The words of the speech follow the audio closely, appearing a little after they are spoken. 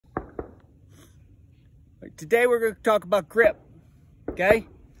Today we're going to talk about grip, okay?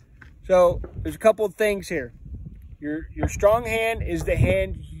 So there's a couple of things here. Your strong hand is the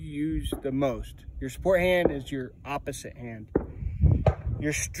hand you use the most. Your support hand is your opposite hand.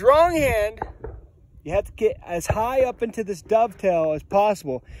 Your strong hand, you have to get as high up into this dovetail as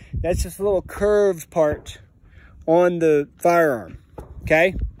possible. That's just a little curved part on the firearm,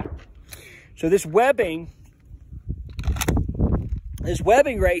 okay? So this webbing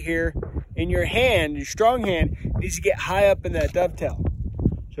right here in your hand, your strong hand, needs to get high up in that dovetail.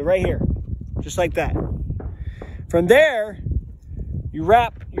 So right here, just like that. From there, you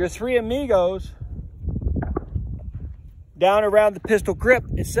wrap your 3 amigos down around the pistol grip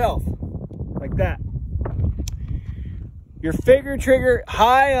itself, like that. Your finger trigger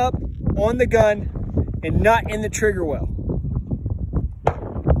high up on the gun and not in the trigger well.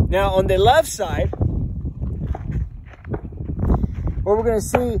 Now on the left side, what we're gonna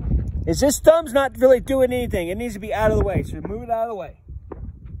see is this thumb's not really doing anything. It needs to be out of the way, so move it out of the way.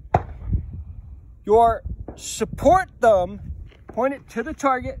 Your support thumb, point it to the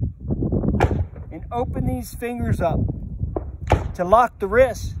target and open these fingers up to lock the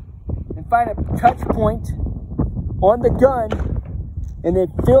wrist and find a touch point on the gun and then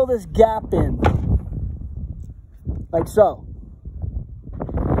fill this gap in, like so.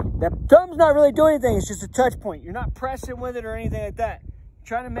 That thumb's not really doing anything, it's just a touch point. You're not pressing with it or anything like that. You're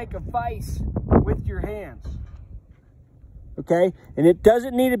trying to make a vise with your hands, okay? And it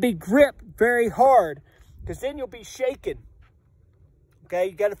doesn't need to be gripped very hard because then you'll be shaking, okay?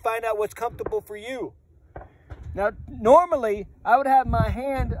 You gotta find out what's comfortable for you. Now, normally, I would have my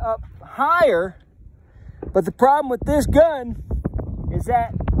hand up higher, but the problem with this gun is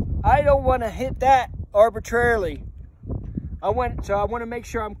that I don't want to hit that arbitrarily. I want to make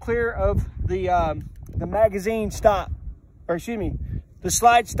sure I'm clear of the magazine stop, or excuse me, the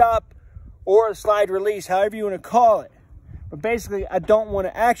slide stop or a slide release, however you want to call it. But basically, I don't want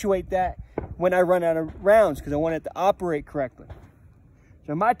to actuate that when I run out of rounds because I want it to operate correctly.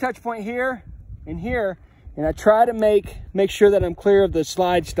 So my touch point here and here, and I try to make sure that I'm clear of the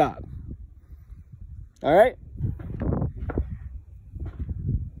slide stop. All right.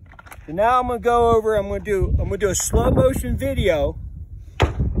 So now I'm gonna go over. I'm gonna do a slow motion video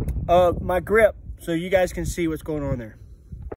of my grip so you guys can see what's going on there.